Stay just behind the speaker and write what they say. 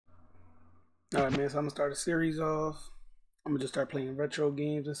Alright, man, so I'm gonna start a series off. I'm gonna just start playing retro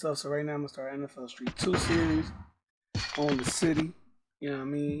games and stuff. So right now I'm gonna start NFL Street 2 series on the city. You know what I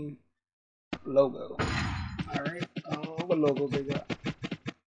mean? Logo. Alright. What logos they got?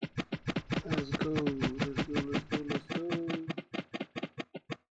 Let's go. Let's go. Let's go. Let's go.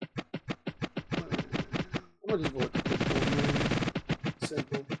 I'm gonna just go with the quick one, man.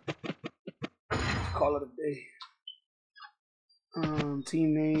 Simple. Just call it a day.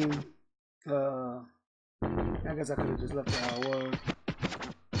 Team name. I guess I could have just left it how it was.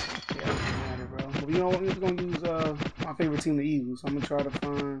 Yeah, it doesn't matter, bro. But you know what? I'm just gonna use my favorite team, the Eagles. So I'm gonna try to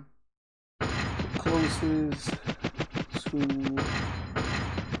find the closest to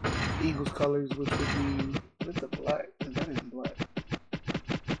Eagles colors, which would be what's the black? Is that in black?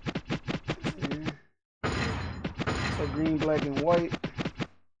 Yeah. So green, black, and white.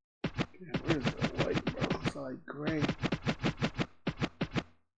 Yeah, where's the white, bro? It's like gray.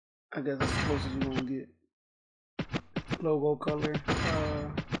 I guess that's as close as you're gonna get. Logo color.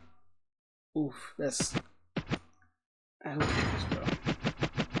 Oof, that's. Who cares, bro?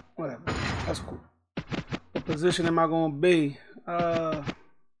 Whatever. That's cool. What position am I gonna be? Yeah,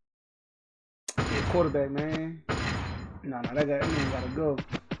 quarterback, man. Nah, that ain't gotta go.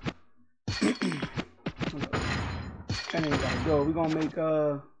 That ain't gotta go. We gonna make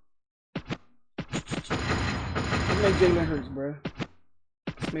let's make Jalen Hurts, bro.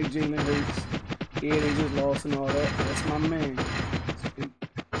 Let's make Jalen Hurts. Yeah, they just lost and all that. That's my man.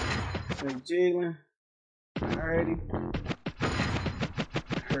 Let's make Jalen. Alrighty.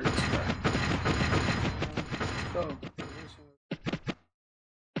 Hurts, bro. Let's go.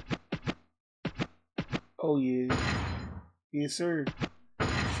 Oh yeah. Yes, sir.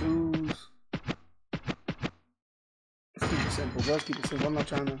 Shoes. Let's keep it simple. Let's keep it simple. I'm not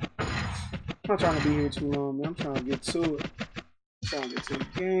trying to be here too long, man. I'm trying to get to it. I'm trying to get to the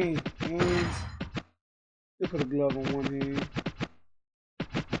game. Hands. They put a glove on one hand.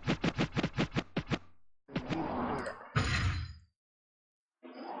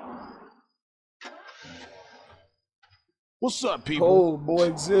 What's up, people? Oh, boy,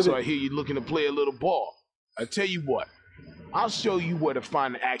 exhibit. So I hear you looking to play a little ball. I tell you what, I'll show you where to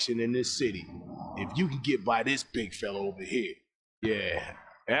find the action in this city. If you can get by this big fella over here. Yeah,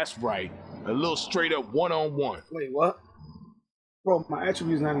 that's right. A little straight up one-on-one. Wait, what? Bro, my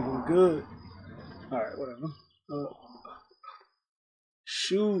attribute's not even good. Alright, whatever.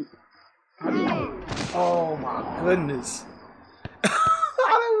 Shoot. Oh my goodness. That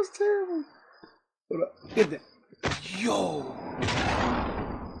was terrible. Get that. Yo.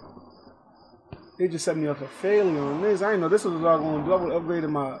 They just set me up for failure on this. I didn't know this was what I was going to do. I would have upgraded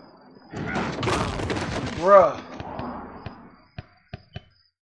my... Bruh.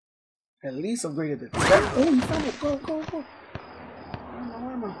 At least upgraded the... Oh, you found it. Go, go, go.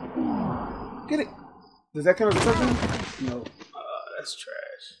 Where am I? Get it. Does that count as a touchdown? No. That's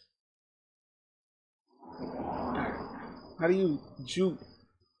trash. Alright. How do you juke?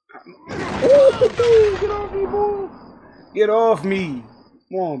 Oh, get off me, boy. Get off me.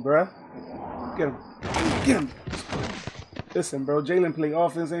 Come on, bruh. Get him. Get him. Listen, bro. Jalen play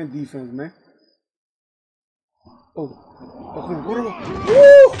offense and defense, man. Oh. Oh, come on. Go to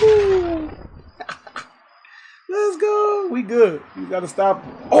woohoo! Let's go. We good. You gotta stop.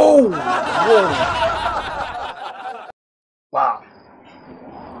 Oh! Whoa. Wow.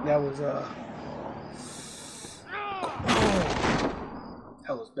 That was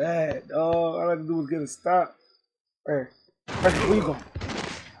that was bad, dog. All I had to do was get a stop. Right. Where you going?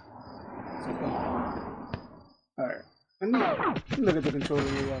 Alright. Let me look at the controller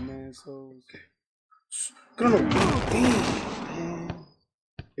layout, man. So get on the man.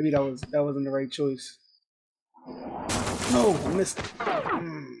 Maybe that wasn't the right choice. No, I missed it.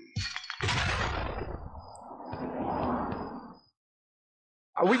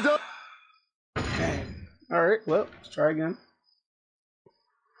 Are we done? Man. Alright, well, let's try again.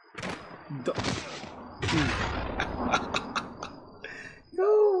 Yo,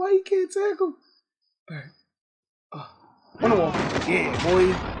 why you can't tackle? Alright. Wanna walk. Yeah, boy.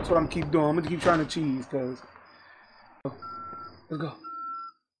 That's what I'm keep doing. I'm gonna keep trying to cheese, cause let's go.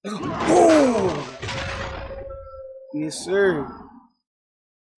 Let's go. Oh! Yes, sir.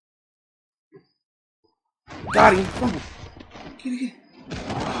 Got him. Fumble. Get it.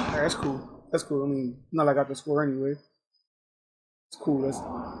 Alright, that's cool. That's cool. I mean, not like I got the score anyway. It's cool. Let's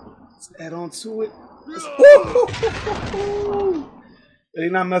add on to it.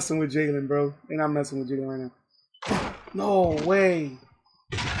 They're not messing with Jalen, bro. They're not messing with Jalen right now. No way.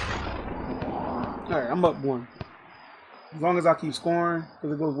 Alright, I'm up one. As long as I keep scoring,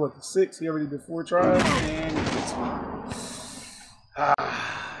 because it goes, what, to 6? He already did 4 tries, and he gets me.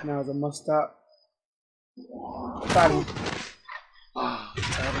 Now it's a must stop. Got him.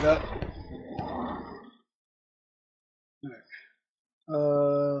 Tied it up.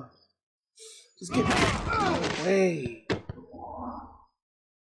 Alright. Just get no way.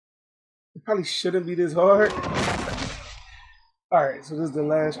 It probably shouldn't be this hard. Alright, so this is the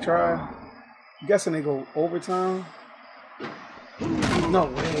last try. I'm guessing they go overtime. No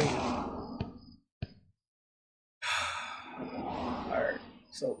way. Alright,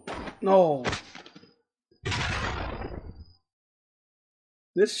 so no.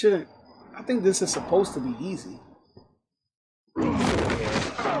 This shouldn't. I think this is supposed to be easy.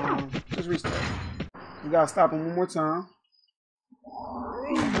 Just restart. We gotta stop him one more time.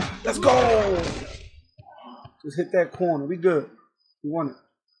 Let's go! Just hit that corner. We good. We won it.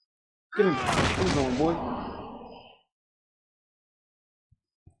 Get him. Where you going, boy?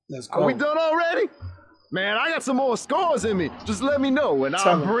 Let's go. Are we done already? Man, I got some more scores in me. Just let me know and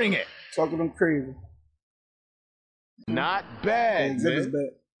I'll bring it. Talk to them crazy. Not bad, man. Bad.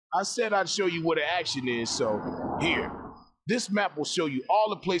 I said I'd show you where the action is, so here. This map will show you all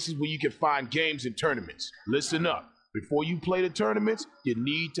the places where you can find games and tournaments. Listen up. Before you play the tournaments, you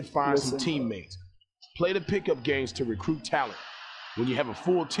need to find some teammates. Play the pickup games to recruit talent. When you have a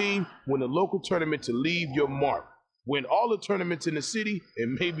full team, win a local tournament to leave your mark. Win all the tournaments in the city,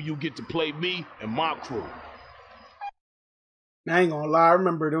 and maybe you get to play me and my crew. I ain't gonna lie, I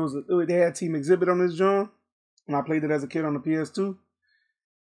remember they had Team Exhibit on this joint when I played it as a kid on the PS2.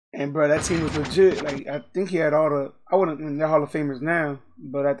 And bro, that team was legit. Like, I think he had all the, I wouldn't mean they're Hall of Famers now,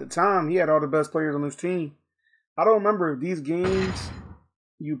 but at the time he had all the best players on his team. I don't remember if these games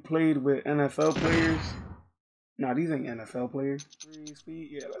you played with NFL players. Nah, these ain't NFL players. 3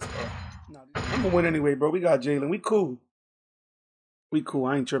 speed, yeah, let's go. Nah, I'm gonna win anyway, bro. We got Jalen. We cool. We cool.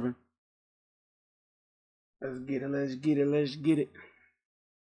 I ain't tripping. Let's get it. Let's get it. Let's get it.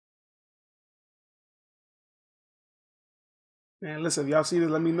 Man, listen, if y'all see this,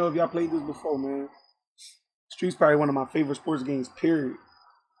 let me know if y'all played this before, man. Street's probably one of my favorite sports games, period.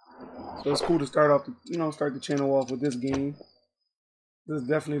 So it's cool to start off, start the channel off with this game. This is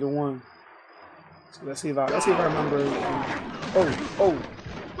definitely the one. So let's see if I remember.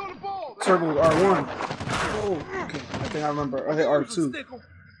 Circle R1. Oh, okay. I think I remember. I hit R2.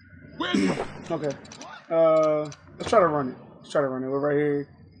 Okay. Let's try to run it. We're right here.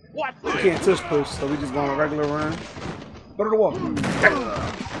 We can't tush push, so we just go on a regular run. Go to the wall.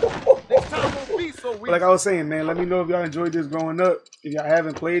 Like I was saying, man, let me know if y'all enjoyed this growing up. If y'all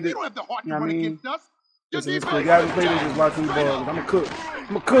haven't played it, you know what I mean? Listen, if y'all haven't played it, just watch me balls. I'm a cook.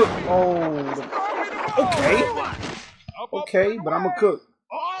 Oh, okay, but I'm a cook.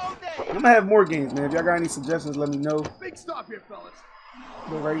 I'm gonna have more games, man. If y'all got any suggestions, let me know. Big stop here, fellas.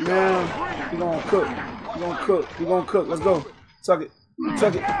 But right now, we gonna cook. We gonna cook. Let's go. Suck it.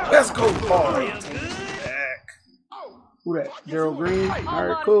 Let's go. Oh, who that? Daryl Green. All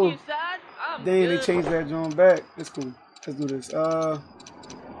right, cool. Dang, they changed that joint back. That's cool. Let's do this.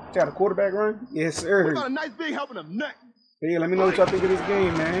 Got a quarterback run? Yes, sir. We got a nice big helping him neck. Yeah, let me know what y'all think of this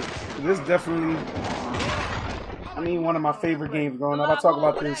game, man. This is definitely, one of my favorite games growing up. I talk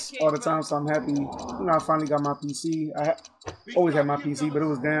about this all the time, so I'm happy. I finally got my PC. I always had my PC, but it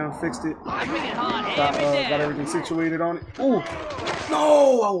was down. Fixed it. Got everything situated on it. Ooh,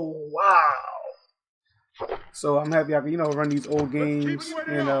 no! Oh, wow. So I'm happy I can, run these old games,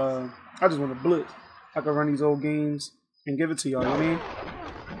 and I just want to blitz. I can run these old games and give it to y'all. You know what I mean?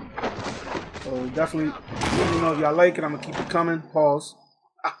 So definitely, let me know if y'all like it. I'm gonna keep it coming. Pause.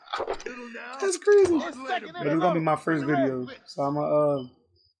 That's crazy. But it's gonna be my first video, so I'm gonna,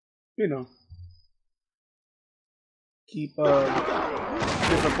 keep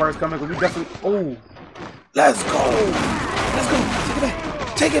different parts coming. Cause we definitely. Oh, let's go.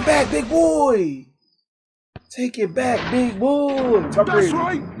 Take it back, big boy. Take it back, big boy. Talk That's crazy.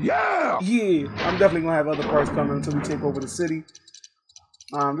 right. Yeah. Yeah, I'm definitely gonna have other parts coming until we take over the city.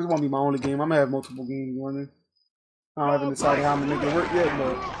 This won't be my only game. I'm gonna have multiple games running. I haven't decided how I'm gonna make it work yet,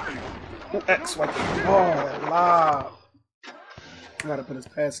 but X like live. I gotta put his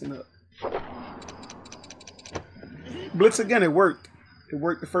passing up. Blitz again. It worked. It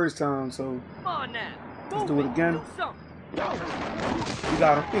worked the first time, so let's do it again. We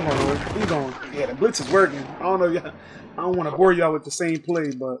got him. He's going. Yeah, the blitz is working. I don't know if y'all. I don't want to bore y'all with the same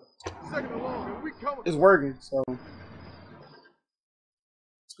play, but it's working. So let's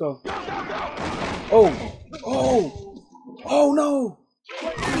go. Oh no!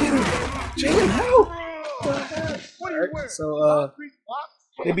 Get him, Jalen, help! Alright, so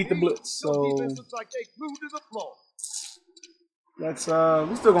they beat the blitz. So let's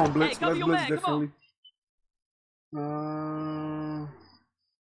we're still gonna blitz. Let's blitz differently.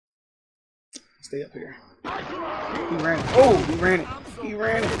 Stay up here. He ran it. Oh, he ran it. He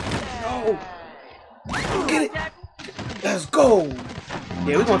ran it. No. Get it. Let's go.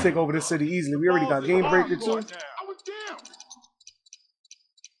 Yeah, we're gonna take over this city easily. We already got game breaker too.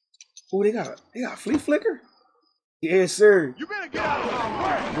 Oh, they got flea flicker? Yes, sir. You better get out of my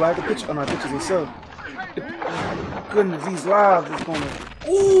way. Do I have to pitch? Oh no, pitches himself. Goodness, these lives is gonna.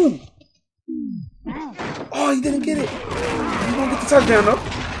 Ooh! Oh, he didn't get it. He gonna get the touchdown though.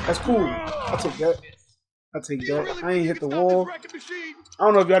 That's cool. I'll take that. I'll take that. I ain't hit the wall. I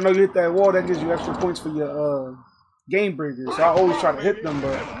don't know if y'all know you hit that wall, that gives you extra points for your game breakers. So I always try to hit them,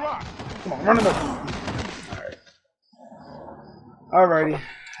 but come on, run it up. Alright. Alrighty.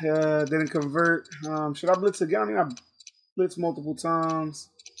 Didn't convert. Should I blitz again? I mean, I blitzed multiple times.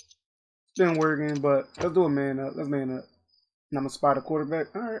 It's been working, but let's do a man up. Let's man up. And I'm gonna spot a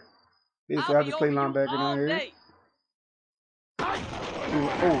quarterback. Alright. Basically, I just play linebacker down here.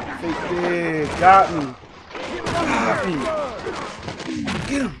 Oh, fake big. Got me. Got me.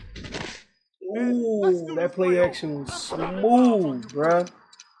 Get him. Ooh, that play action was smooth, bruh.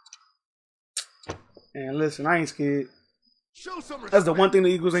 And listen, I ain't scared. That's the one thing the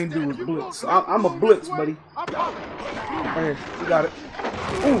Eagles ain't do is blitz. So I'm a blitz, buddy. Right here. You got it.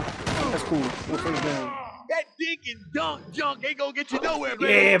 Ooh, that's cool. No first down. That dink and dunk junk ain't gonna get you nowhere, man.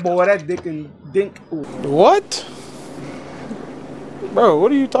 Yeah, boy, that dick and dink. Ooh. What? Bro,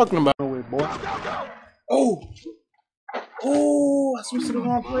 what are you talking about? Nowhere, boy. Oh. Oh, I switched to the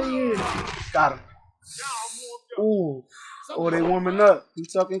wrong player. Got him. Ooh. Oh, they warming up. You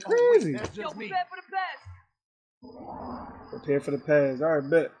talking crazy. Prepare for the pass. All right,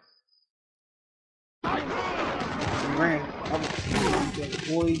 bet. He ran.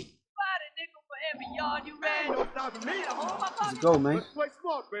 Boy. Let's go, man. Let's play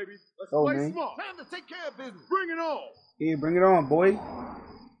smart, baby. Let's go, play man. smart. Time to take care of business. Bring it on. Yeah, bring it on, boy.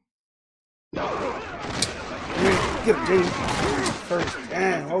 Get him, Jaden. First.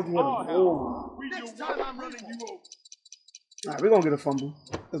 Damn, hold you with a goal. Next time I'm running you over. Alright, we're gonna get a fumble.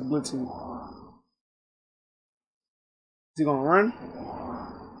 Let's blitz him. Is he gonna run?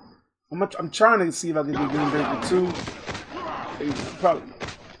 I'm trying to see if I can get game breaker too. Probably.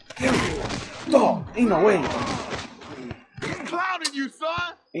 Dog, ain't no way. He's clowning you,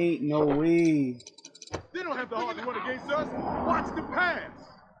 son. Ain't no way. They don't have the heart to run against us. Watch the pass.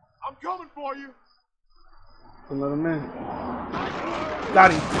 I'm coming for you. Don't let him in.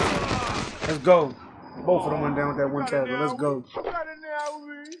 Got him. Let's go. Both of them went down with that one tackle. Let's go.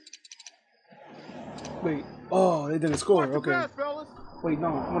 Wait. Oh, they didn't score. Okay. Wait, no.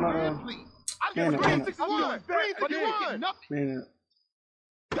 I'm gonna. Man up. Man up.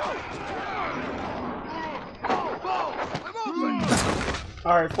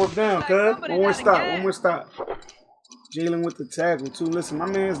 Alright, fourth down, cuz. One more stop. One more stop. Jalen with the tackle, too. Listen, my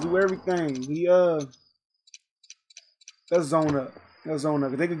mans do everything. He, let's zone up. Let's zone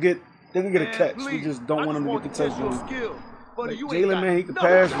up. They could get a catch. We just don't want him to get the touchdown. Like, Jalen, man, he could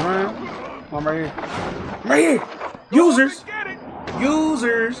pass, run. I'm right here. I'm right here. Users.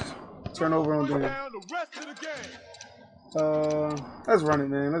 Users. Turnover on them. Let's run it,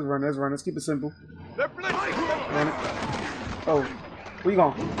 man. Let's run it. Let's run it. Let's keep it simple. Run it. Oh, where you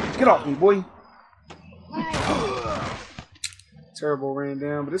going? Get off me, boy. Terrible ran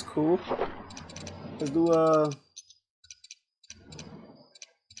down, but it's cool. Let's do a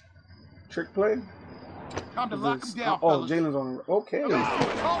trick play. Time to lock him down, oh, Jalen's on the okay.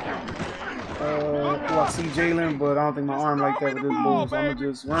 I see Jalen, but I don't think my arm like that with this ball, so I'm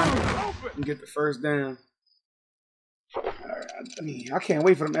gonna just run and get the first down. Alright, I mean, I can't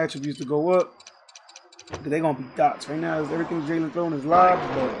wait for them attributes to go up. Because they're gonna be dots. Right now, everything Jalen throwing is live,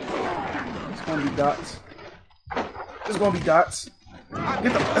 but it's gonna be dots. It's gonna be dots.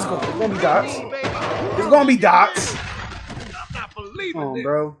 Let's go. It's gonna be dots. It's gonna be dots. Come on,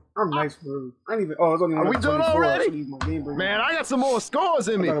 bro. I'm nice, bro. I ain't even. Oh, it's only. Are we done already? Man, I got some more scores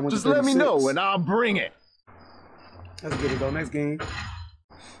in me. Just let me know, and I'll bring it. Let's get it though. Next game.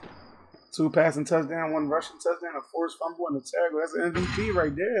 2 passing touchdown, 1 rushing touchdown, a forced fumble, and a tackle. That's an MVP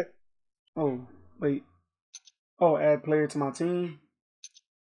right there. Oh, wait. Oh, add player to my team.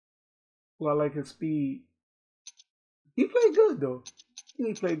 Well, I like his speed. He played good though.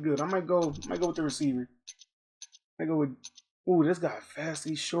 He played good. I might go with the receiver. I go with. Ooh, this guy fast.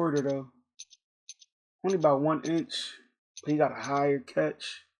 He's shorter though. Only about 1 inch, but he got a higher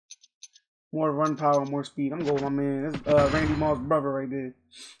catch. More run power, more speed. I'm going with my man. This Randy Moss' brother right there.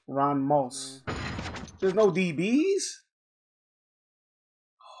 Ron Moss. There's no DBs?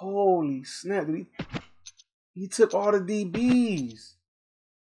 Holy snap. He took all the DBs.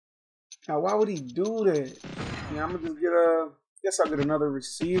 Now, why would he do that? Yeah, I'm going to just get guess I'll get another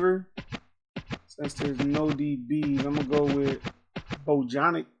receiver. Since there's no DBs, I'm gonna go with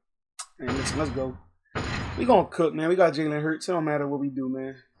Bojanic. And listen, let's go. We gonna cook, man. We got Jalen Hurts. It don't matter what we do,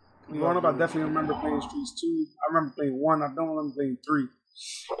 man. Growing up, I definitely remember playing Streets 2. I remember playing 1. I don't remember playing 3.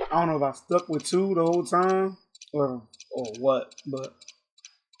 I don't know if I stuck with 2 the whole time or what, but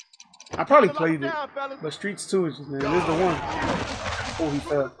I probably played it. But Streets 2 is just, man, this is the one. Oh, he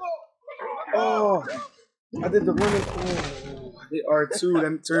fell. Oh, I did the running. Oh, I did R2.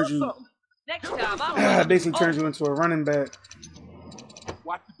 That turns you. Basically turns you into a running back.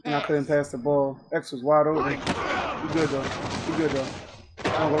 And I couldn't pass the ball. X was wide open. You good though. You good though.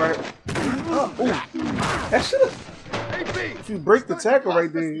 All right. Oh, ooh. That should have. If you break the tackle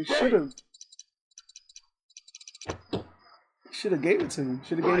right there, you should have. Should have gave it to me.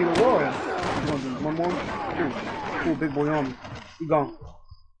 Should have gave me the ball. One more. Ooh, big boy on me. We gone.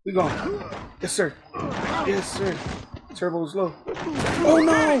 We gone. Yes, sir. Yes, sir. Turbo's low. Oh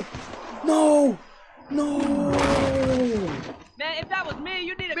no! No! No! Man, if that was me,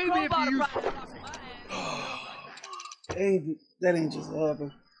 you need a crowbar to pry that off my ass. That ain't just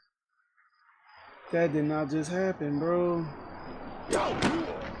happened. That did not just happen, bro.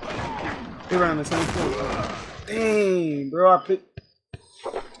 They ran the same play. Dang, bro, I picked.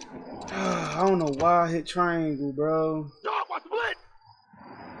 I don't know why I hit triangle, bro. Dog, watch the blitz.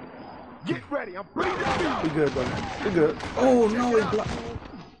 Get ready, I'm pretty good. We good, bro. We good. Oh no, he blocked.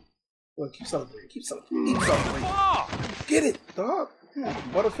 Look, keep celebrating. Keep celebrating. Keep celebrating. Get it, dog. Come on,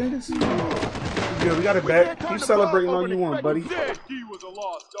 Butterfingers. We good. We got it back. Keep celebrating all you want, buddy. Defense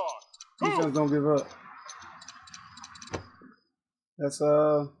don't give up. That's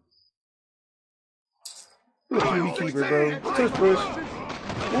QB keeper, bro. Touch push.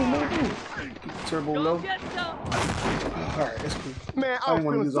 Keep the turbo low. Alright, that's cool. Man, I don't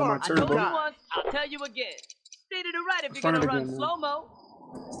want to use all my turbo. I'll tell you again. Stay to the right if you're gonna run slow-mo.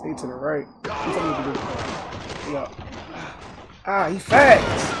 Stay to the right. Yeah. Ah, he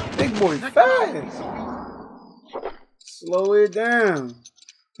fast. Big boy fast. Slow it down.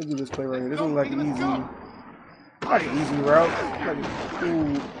 Let's do this play right here. This looks like an easy route.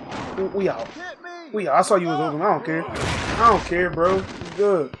 Ooh, we out. We out. I saw you was open. I don't care. I don't care, bro. You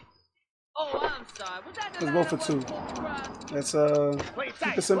good. Oh, I'm sorry. Let's go for 2. Let's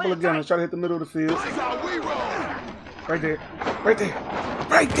keep it simple again. Let's try to hit the middle of the field. Right there. Right there.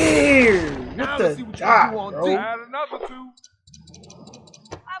 Right there. What the dot, bro? How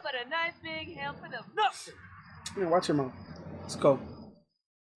about a nice big helping of nothing? Yeah, watch your mouth. Let's go.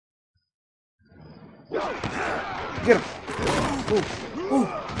 Get him. Ooh. Ooh.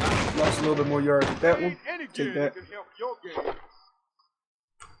 Lost a little bit more yards with that one. Take that.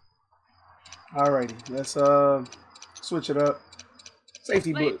 Alrighty. Let's switch it up.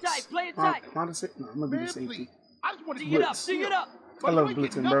 Safety blitz. Play it tight. No, I'm gonna be the safety. Dig it up. Dig it up. I love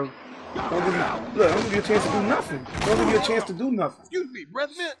blitzing, bro. Don't give you a chance to do nothing. Don't give you a chance to do nothing. Excuse me,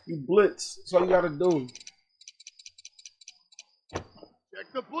 breath mint. You blitz. That's all you gotta do. Check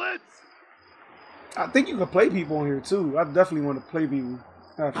the blitz. I think you can play people on here too. I definitely want to play people.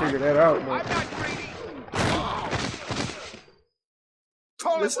 I gotta figure that out, but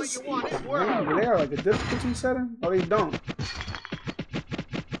this is they are like a difficulty setting? Oh, they don't.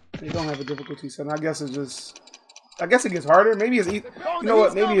 They don't have a difficulty setting. I guess it's just. I guess it gets harder. Maybe it's easy. You know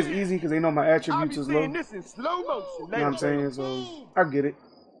what? Maybe it's easy because they know my attributes is low. You know what I'm saying? So I get it.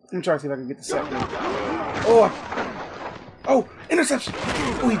 I'm trying to see if I can get the sack. Oh, interception!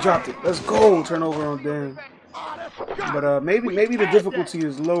 Oh, he dropped it. Let's go. Turnover on Dan. But maybe the difficulty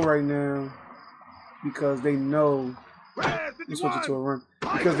is low right now because they know. Let's switch it to a run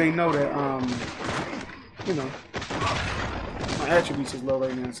because they know that you know, my attributes is low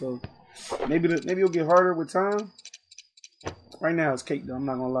right now. So maybe it'll get harder with time. Right now it's cake though. I'm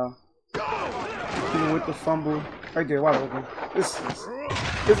not gonna lie. Even with the fumble right there, wide open. It's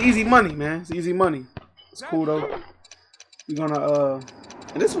easy money, man. It's easy money. It's cool though. We're gonna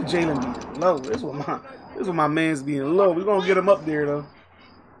and this was Jalen being low. This was my man's being low. We're gonna get him up there though.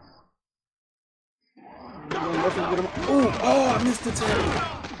 Ooh, oh, I missed the tackle.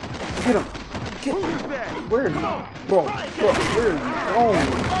 Get him. Where are you? Bro, where are you going?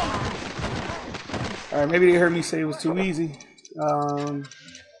 Alright, maybe they heard me say it was too easy.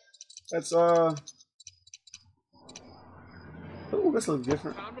 That's ooh, this looks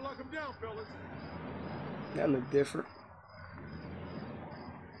different. That look different.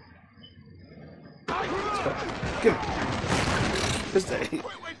 Get him.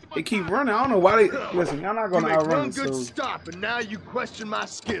 They keep running. I don't know why they listen. Y'all not gonna outrun us. Good stop, and now you question my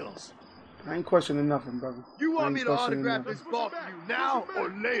skills. I ain't questioning nothing, brother. You want me to autograph this ball for you now or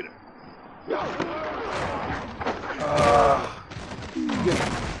later?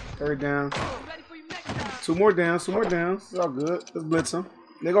 Third down. Two more downs. It's all good. Let's blitz them.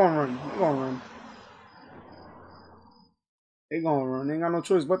 They're gonna run. They ain't got no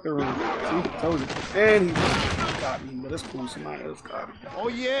choice but to run. See, told you. And he got me, but that's cool. Somebody else got me. Oh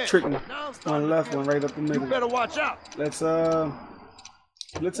yeah. Trick me. One left, one right up the middle. You better watch out. Let's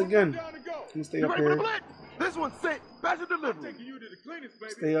blitz again. Let me stay up here. This one's set. Special delivery.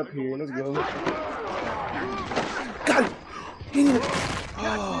 Stay up here. Let's go. Got it.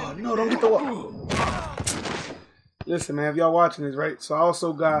 Oh no! Don't get the wall. Listen, man. If y'all watching this, right? So I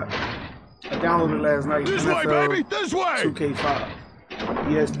also got. I downloaded last night. This way, baby. This way. 2K5.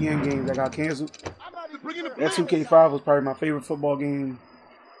 ESPN games that got canceled. That 2K5 was probably my favorite football game.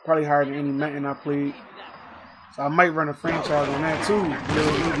 Probably higher than any Madden I played. So I might run a franchise on that too.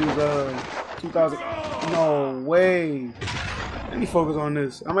 Little Eagles, 2000. No way. Let me focus on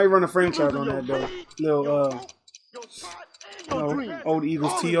this. I might run a franchise on that though. Little old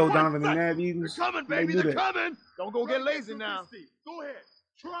Eagles, T.O. Donovan McNabb Eagles. Maybe do that. Don't go get lazy now. Go ahead.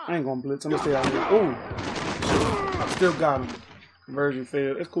 I ain't gonna blitz. I'm gonna stay out here. Ooh. I still got him. Conversion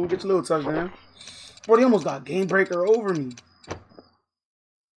failed. It's cool. Get your little touchdown. Boy, he almost got game breaker over me.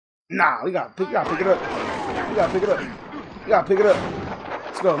 Nah, we gotta pick it up. We gotta pick it up.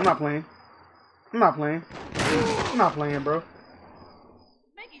 Let's go. I'm not playing, bro.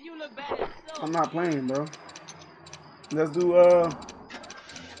 I'm not playing, bro. Let's do do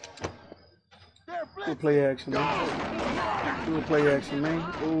a play action, man.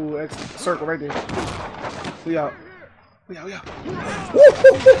 Ooh, circle right there. We out. We out.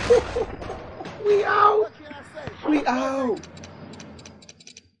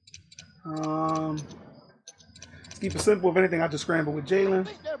 Let's keep it simple. If anything, I just scramble with Jalen.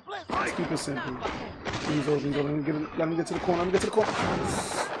 Let's keep it simple. He's open. Let me get to the corner.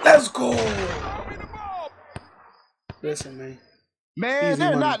 Let's go. Listen, man. Man,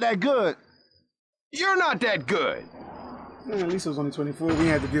 they're not that good. You're not that good. Man, at least it was only 24. We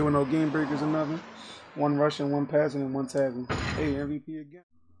had to deal with no game breakers or nothing. One rushing, one passing, and one tackling. Hey, MVP again.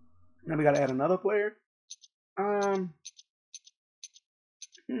 Now we gotta add another player.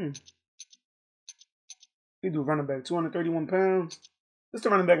 We do running back, 231 pounds. This is the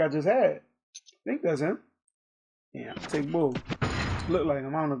running back I just had. I think that's him. Yeah, I'll take Bull. Look like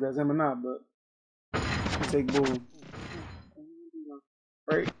him. I don't know if that's him or not, but I'll take Bull.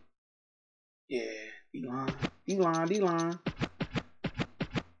 Right? Yeah, D-line.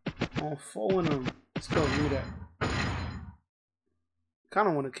 On 4 of them. Let's go, give me that. Kind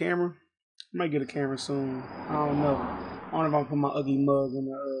of want a camera. Might get a camera soon. I don't know. I don't know if I'm put my ugly mug in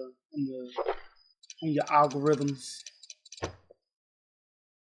your algorithms.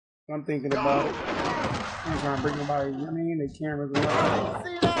 I'm thinking about it. I'm trying to bring nobody. I mean, the cameras and all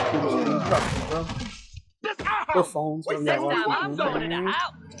that. Or phones. I'm throwing it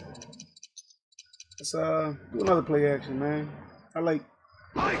out. Let's do another play action, man. I like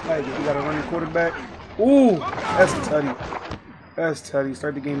it. You got a running quarterback. Ooh, that's tutty.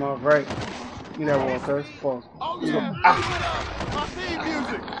 Start the game off right. Give me that wall, cuz. Pause.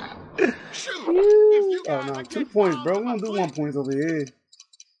 Oh no, 2 points, bro. We don't do 1 point over here.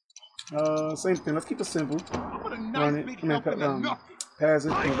 Same thing. Let's keep it simple. Run it. Pass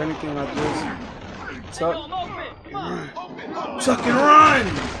it. If anything, I just tuck and run.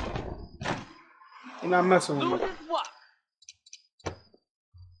 You're not messing with me.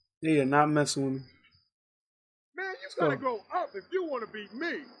 Yeah, you're not messing with me. Man, you gotta go up if you want to beat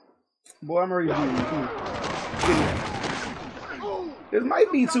me. Boy, I'm ready to beat you. This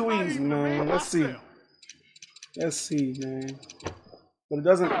might be too easy, man. Let's see, man. But it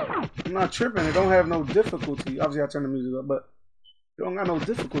doesn't. I'm not tripping. It don't have no difficulty. Obviously, I turn the music up, but it don't got no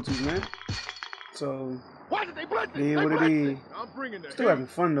difficulties, man. So, yeah, what it is. Still having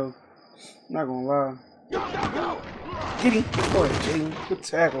fun though. I'm not gonna lie. Get him. Go ahead, Jalen. Good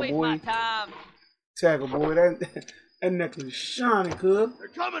tackle, boy. Tackle, boy. That necklace shining, cub. They're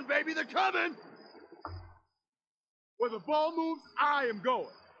coming, baby. They're coming. Where the ball moves, I am going.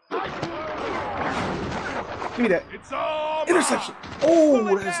 Give me that. It's all interception.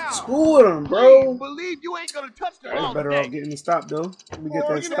 Oh, that's two of them, bro. Believe you ain't gonna touch the ball. Better off getting the stop though. Let me get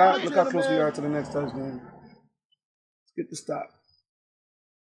that stop. Look how close we are to the next touchdown. Let's get the stop.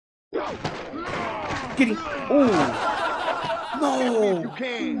 Get him. Oh. No. You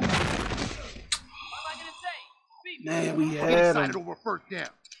can. Man, we had him. Over first down.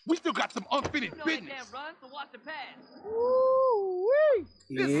 We still got some unfinished business.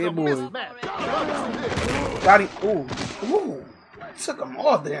 Yeah, boy. Got him. Ooh. Ooh. Took him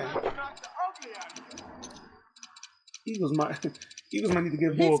off there. Eagles might need to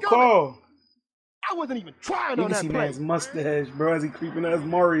give Bull a call. I wasn't even trying you on can that see play. man's mustache, bro, as he creeping as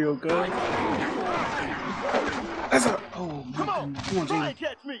Mario, cuz. That's a... Oh, my goodness. Come on, Jalen.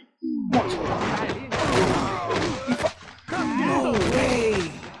 Catch me. No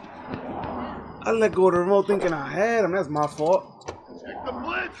way. I let go of the remote thinking I had him. That's my fault. Check the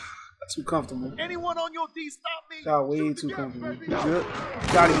blitz. Too comfortable. Anyone on your D stop me? Got way too comfortable. Good.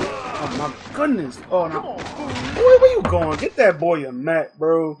 Got him. Oh my goodness. Oh no. Boy, where you going? Get that boy a mat,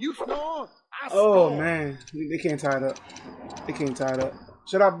 bro. You scored. Oh man. They can't tie it up. They can't tie it up.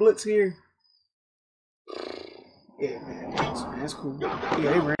 Should I blitz here? Yeah, man. That's cool. Yeah,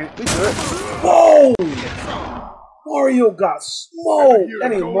 they ran. We good. Whoa! Mario got smoked.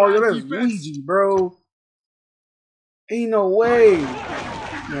 That ain't Mario. That's Luigi, bro. Ain't no way.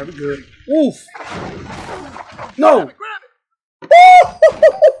 Yeah, we good. Oof. No.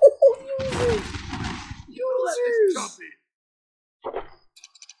 Users.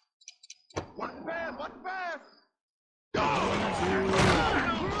 Watch the pass. Watch the pass.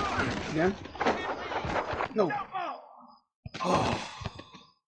 Again? No. Oh.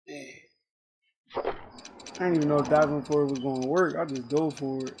 Man. I didn't even know if diving for it was going to work. I just dove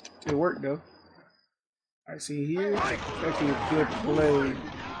for it. It worked though. I see here. It's actually a good play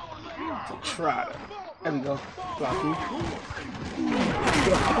to try to. There we go. Blocking.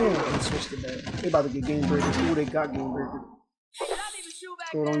 Oh, switched it back. They about to get game breakers. Ooh, they got game breakers.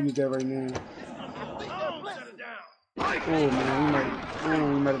 So don't use that right now. Oh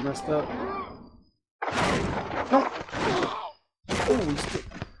man, we might have messed up. No. Oh, we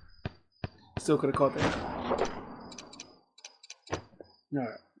still could have caught that. All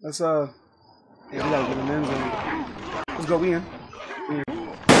right, let's yeah, we gotta get an end zone. Let's go. We in.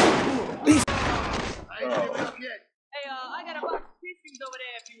 Please. Hey, I got a box of tissues over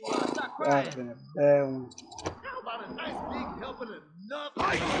there if you start crying. That's been a bad one. How about a nice big helping enough?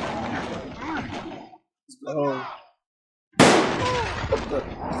 Oh.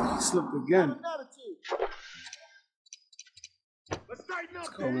 He slipped again. Let's tighten up, Let's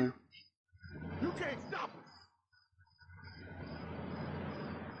go, man. You can't stop us.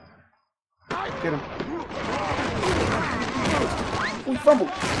 Get him. We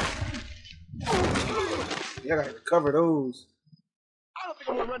fumbled. Yeah, I gotta recover those. I don't think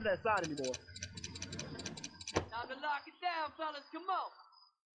I'm gonna run that side anymore. Time to lock it down, fellas. Come on.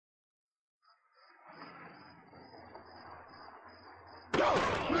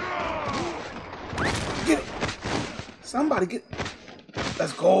 Get it. Somebody get.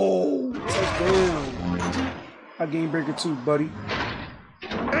 Let's go. Touchdown. I game breaker 2, buddy.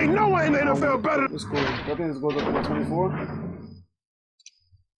 Ain't no way in the NFL better. Let's go. I think this goes up to 24.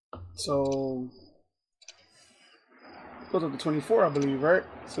 So goes up to 24, I believe, right?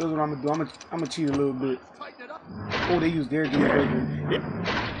 So here's what I'm gonna do. I'm gonna cheat a little bit. Oh, they use their game breaker.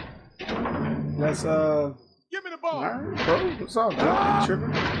 Let's Give me the ball. alright, bro. It's all good. I'm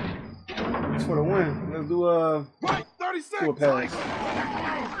tripping. It's for the win. Let's do Right, 36. do a pass.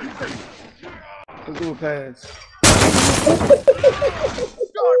 Let's do a pass.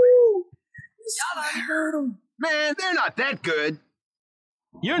 I heard him. Man, they're not that good.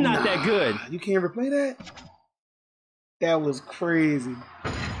 You're not that good. You can't replay that? That was crazy.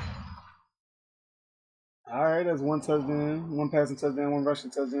 Alright, that's one touchdown, one passing touchdown, one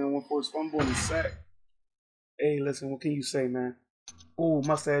rushing touchdown, one forced fumble, and a sack. Hey, listen, what can you say, man? Oh,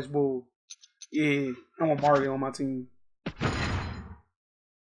 mustache bull. Yeah, I want Mario on my team.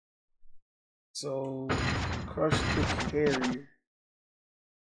 So, crush the carrier.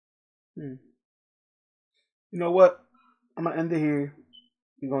 You know what? I'm going to end it here.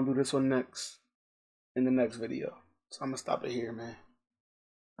 We're going to do this one next. In the next video. So, I'm going to stop it here, man.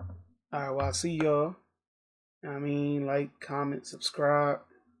 Alright, well, I'll see y'all. I mean, like, comment, subscribe.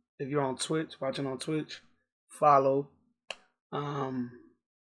 If you're on Twitch, watching on Twitch, follow.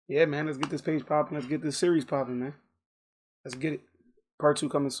 Yeah, man, let's get this page popping. Let's get this series popping, man. Let's get it. Part 2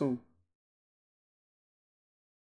 coming soon.